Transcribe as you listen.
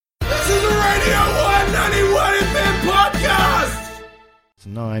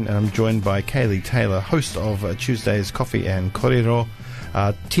9, and I'm joined by Kaylee Taylor, host of Tuesday's Coffee and Kōrero,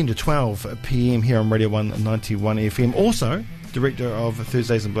 10 to 12 p.m. here on Radio 191 FM. Also, director of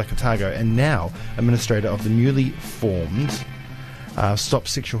Thursdays in Black Otago, and now administrator of the newly formed Stop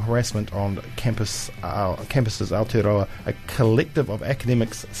Sexual Harassment on Campuses Aotearoa, a collective of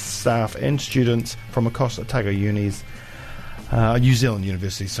academics, staff and students from across Otago unis, New Zealand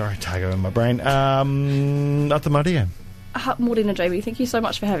universities, Otago in my brain. Ata Maria. Morena, Jamie, thank you so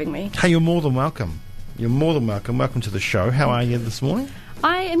much for having me. Hey, you're more than welcome. You're more than welcome. Welcome to the show. How are you this morning?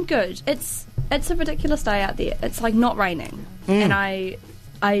 I am good. It's a ridiculous day out there. It's like not raining, and I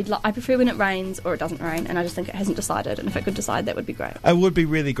prefer when it rains or it doesn't rain, and I just think it hasn't decided. And if it could decide, that would be great. It would be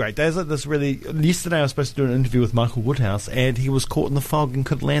really great. There's like this really. Yesterday, I was supposed to do an interview with Michael Woodhouse, and he was caught in the fog and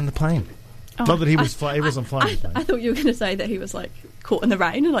couldn't land the plane. Oh, Not that he was he wasn't flying. I thought you were going to say that he was like caught in the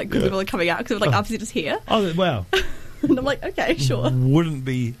rain and like people were coming out because it was like obviously just here. Oh wow. And I'm like, okay, sure. Wouldn't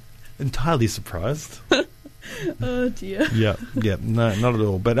be entirely surprised. Oh dear. Yeah, no, not at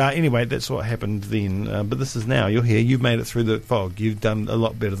all. But anyway, that's what happened then. But this is now. You're here. You've made it through the fog. You've done a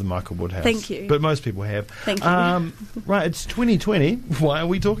lot better than Michael Woodhouse. Thank you. But most people have. Thank you. Right, it's 2020. Why are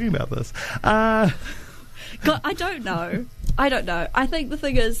we talking about this? God, I don't know. I think the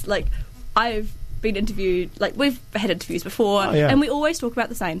thing is, like, I've been interviewed, like we've had interviews before, and we always talk about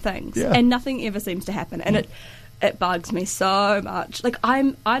the same things, and nothing ever seems to happen, and it bugs me so much. Like I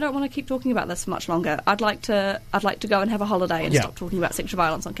don't want to keep talking about this for much longer. I'd like to go and have a holiday and stop talking about sexual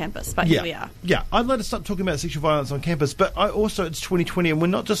violence on campus. But here we are. Yeah, I'd like to stop talking about sexual violence on campus. But it's 2020, and we're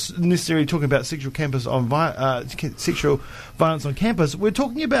not just necessarily talking about sexual violence on campus. We're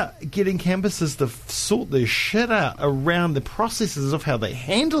talking about getting campuses to sort their shit out around the processes of how they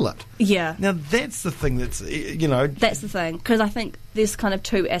handle it. Yeah. Now that's the thing that's That's the thing, because I think there's kind of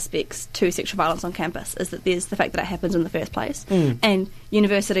two aspects to sexual violence on campus. Is that there's the fact that it happens in the first place, and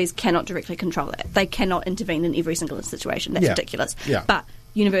universities cannot directly control that. They cannot intervene in every single situation. That's ridiculous. Yeah. But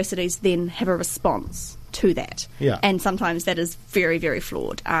universities then have a response to that, and sometimes that is very, very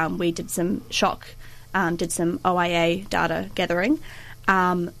flawed. We did some did some OIA data gathering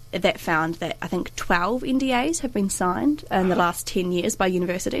that found that I think 12 NDAs have been signed in the last 10 years by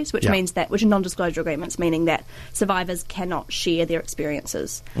universities, which means that, which are non-disclosure agreements, meaning that survivors cannot share their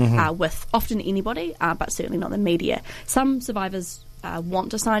experiences with often anybody, but certainly not the media. Some survivors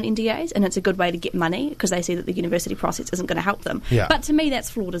want to sign NDAs, and it's a good way to get money because they see that the university process isn't going to help them. Yeah. But to me, that's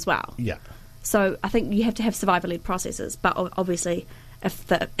flawed as well. Yeah. So I think you have to have survivor-led processes, but obviously if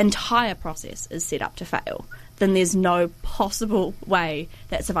the entire process is set up to fail, then there's no possible way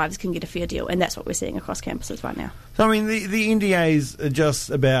that survivors can get a fair deal, and that's what we're seeing across campuses right now. So, I mean, the NDAs are just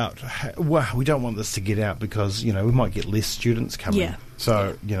about, well, we don't want this to get out because, we might get less students coming. Yeah.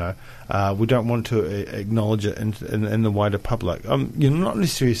 So, we don't want to acknowledge it in the wider public. You're not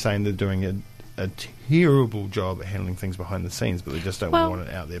necessarily saying they're doing a terrible job at handling things behind the scenes, but they just don't want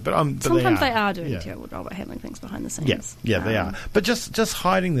it out there. But sometimes they are doing a terrible job at handling things behind the scenes. Yeah, they are. But just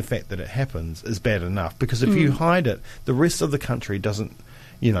hiding the fact that it happens is bad enough, because if you hide it, the rest of the country doesn't,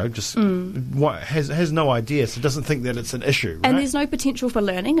 has no idea, so doesn't think that it's an issue. Right? And there's no potential for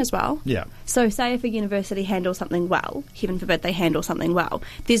learning as well. Yeah. So say if a university handles something well, heaven forbid they handle something well,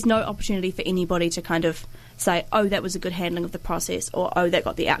 there's no opportunity for anybody to kind of say, oh, that was a good handling of the process, or oh, that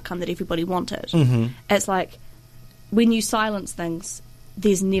got the outcome that everybody wanted. Mm-hmm. It's like when you silence things,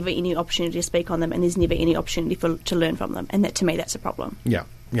 there's never any opportunity to speak on them, and there's never any opportunity to learn from them, and that, to me, that's a problem. Yeah.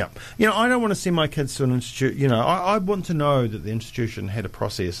 Yeah. I don't want to send my kids to an institute. I want to know that the institution had a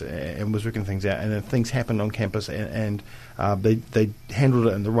process and was working things out, and that things happened on campus and they handled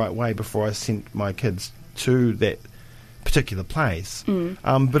it in the right way before I sent my kids to that particular place.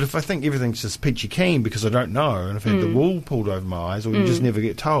 But if I think everything's just peachy keen because I don't know, and I've had the wool pulled over my eyes, or you just never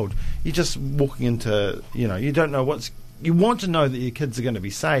get told, you're just walking into, you don't know you want to know that your kids are going to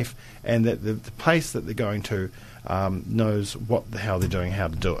be safe, and that the place that they're going to knows what the hell they're doing, how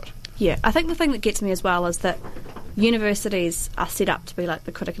to do it. Yeah, I think the thing that gets me as well is that universities are set up to be like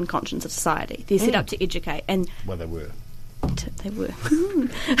the critic and conscience of society. They're set up to educate, and well, they were. They were.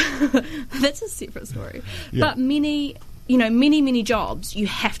 That's a separate story. Yeah. But many jobs, you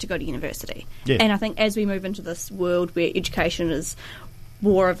have to go to university. Yeah. And I think as we move into this world where education is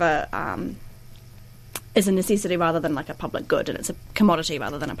more of is a necessity rather than like a public good, and it's a commodity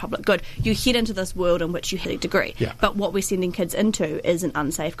rather than a public good, you head into this world in which you have a degree. Yeah. But what we're sending kids into is an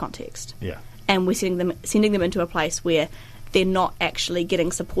unsafe context. Yeah. And we're sending them into a place where they're not actually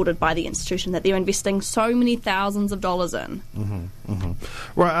getting supported by the institution that they're investing so many thousands of dollars in. Mm-hmm, mm-hmm.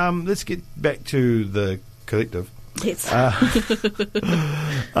 Right, let's get back to the collective. Yes.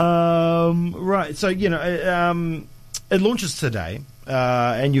 Right, so, it launches today.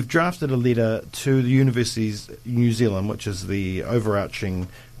 and you've drafted a letter to the Universities New Zealand, which is the overarching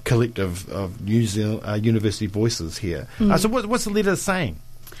collective of New Zealand university voices here. So what's the letter saying?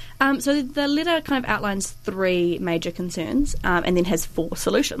 So the letter kind of outlines 3 major concerns and then has 4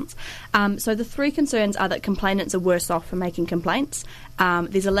 solutions. So the 3 concerns are that complainants are worse off for making complaints,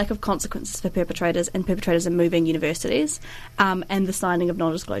 there's a lack of consequences for perpetrators, and perpetrators are moving universities, and the signing of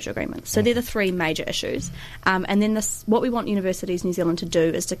non-disclosure agreements. So they're the 3 major issues. And then what we want Universities New Zealand to do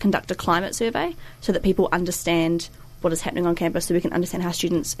is to conduct a climate survey so that people understand what is happening on campus, so we can understand how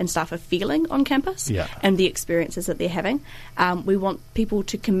students and staff are feeling on campus and the experiences that they're having. We want people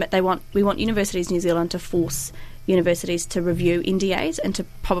to commit. We want Universities New Zealand to force universities to review NDAs and to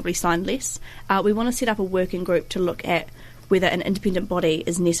probably sign less. We want to set up a working group to look at whether an independent body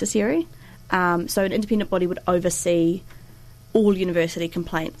is necessary. So an independent body would oversee all university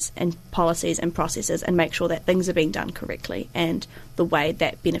complaints and policies and processes and make sure that things are being done correctly and the way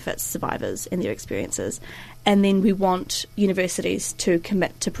that benefits survivors and their experiences. And then we want universities to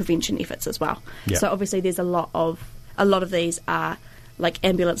commit to prevention efforts as well. Yep. So obviously there's a lot of these are like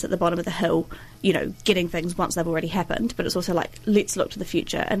ambulance at the bottom of the hill, getting things once they've already happened, but it's also like, let's look to the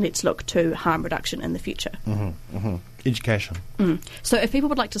future and let's look to harm reduction in the future. Education. So if people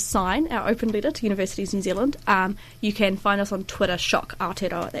would like to sign our open letter to Universities New Zealand, you can find us on Twitter, Shock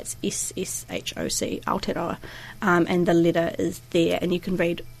Aotearoa, that's SSHOC Aotearoa, and the letter is there, and you can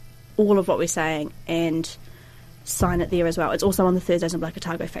read all of what we're saying and sign it there as well. It's also on the Thursdays in Black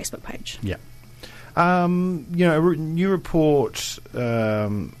Otago Facebook page. Yeah. A new report, a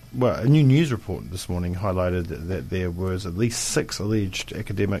new news report this morning highlighted that there was at least 6 alleged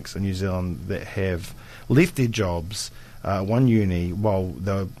academics in New Zealand that have left their jobs, one uni, while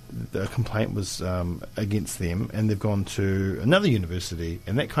the complaint was against them, and they've gone to another university,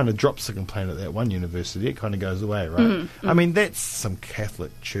 and that kind of drops the complaint at that one university. It kind of goes away, right? I mean, that's some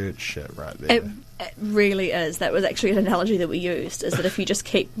Catholic Church shit right there. It really is. That was actually an analogy that we used, is that if you just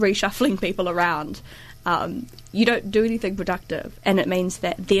keep reshuffling people around, you don't do anything productive, and it means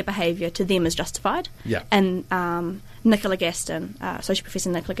that their behaviour to them is justified. Yeah. And Nicola Gaston, Associate Professor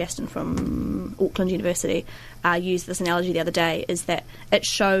Nicola Gaston from Auckland University, used this analogy the other day, is that it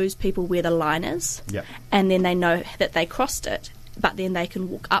shows people where the line is, and then they know that they crossed it, but then they can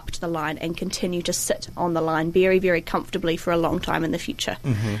walk up to the line and continue to sit on the line very, very comfortably for a long time in the future.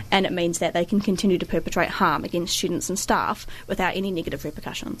 And it means that they can continue to perpetrate harm against students and staff without any negative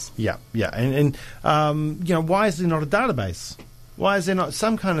repercussions. And why is there not a database? Why is there not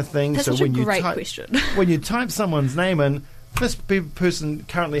some kind of thing? That's such a great question. When you type someone's name in, this person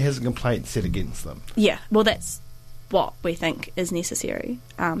currently has a complaint set against them. Yeah, well, that's what we think is necessary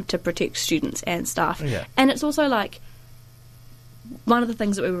to protect students and staff. And it's also like, one of the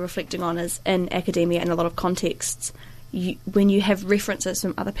things that we were reflecting on is in academia and a lot of contexts, when you have references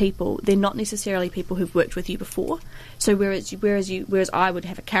from other people, they're not necessarily people who've worked with you before. So whereas I would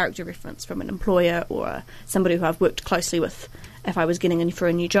have a character reference from an employer or somebody who I've worked closely with if I was getting in for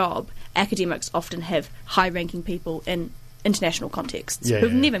a new job, academics often have high-ranking people in international contexts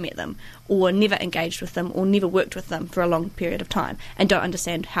who've never met them or never engaged with them or never worked with them for a long period of time and don't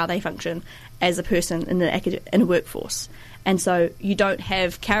understand how they function as a person in a workforce. And so you don't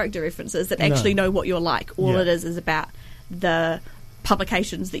have character references that actually know what you're like. All it is about the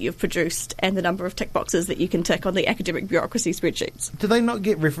publications that you've produced and the number of tick boxes that you can tick on the academic bureaucracy spreadsheets. Do they not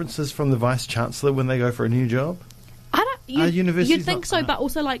get references from the Vice-Chancellor when they go for a new job? You'd think so, but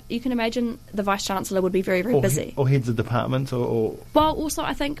also, like, you can imagine the Vice-Chancellor would be very, very busy. Or heads of department, or... Well, also,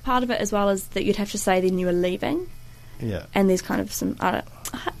 I think part of it as well is that you'd have to say then you were leaving. Yeah. And there's kind of some... I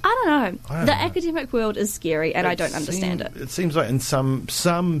don't know. The academic world is scary, and I don't understand it. It seems like in some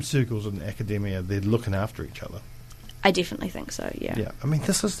circles in academia, they're looking after each other. I definitely think so, yeah. Yeah. I mean,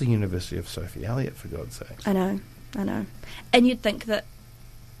 this is the University of Sophie Elliott, for God's sake. I know. And you'd think that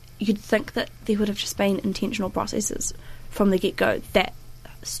there would have just been intentional processes from the get-go that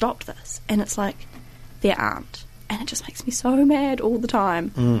stopped this. And it's like, there aren't. And it just makes me so mad all the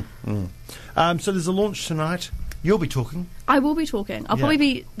time. So there's a launch tonight. You'll be talking. I will be talking. I'll probably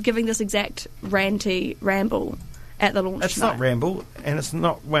be giving this exact ranty ramble at the launch It's tonight. not ramble, and it's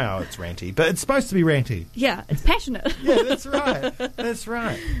not, it's ranty, but it's supposed to be ranty. Yeah, it's passionate. Yeah, that's right. That's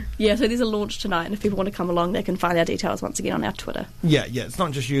right. Yeah, so there's a launch tonight, and if people want to come along, they can find our details once again on our Twitter. Yeah, it's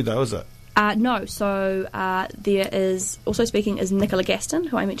not just you, though, is it? No, so there is, also speaking is Nicola Gaston,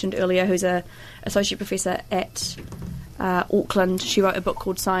 who I mentioned earlier, who's a associate professor at Auckland. She wrote a book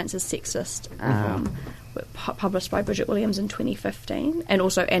called Science is Sexist, published by Bridget Williams in 2015, and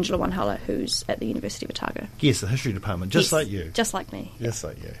also Angela Wanhalla, who's at the University of Otago. Yes, the history department, just like you. Just like me. Just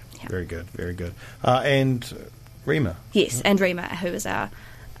like you. Yeah. Very good, very good. And Rima. Yes, and Rima, who is our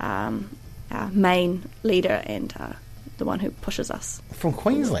main leader and the one who pushes us. From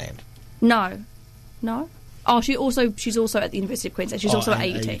Queensland? No. Oh, she's also at the University of Queensland. She's also at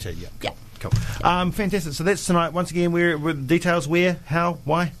AUT. AUT, yeah. Cool. Fantastic. So that's tonight. Once again, with details where, how,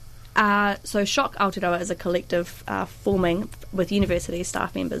 why? So Shock Aotearoa is a collective forming with universities,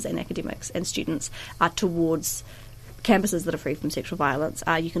 staff members and academics and students towards campuses that are free from sexual violence.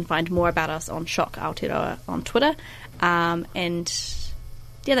 You can find more about us on Shock Aotearoa on Twitter. And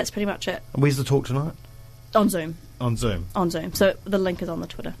yeah, that's pretty much it. Where's the talk tonight? On Zoom. On Zoom. So the link is on the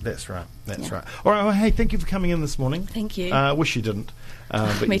Twitter. That's right. Right. All right. Well, hey, thank you for coming in this morning. Thank you. Wish you didn't.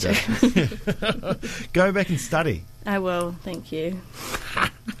 But Me you too. Go back and study. I will. Thank you.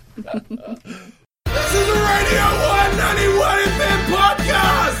 This is the Radio 191 FM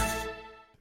podcast.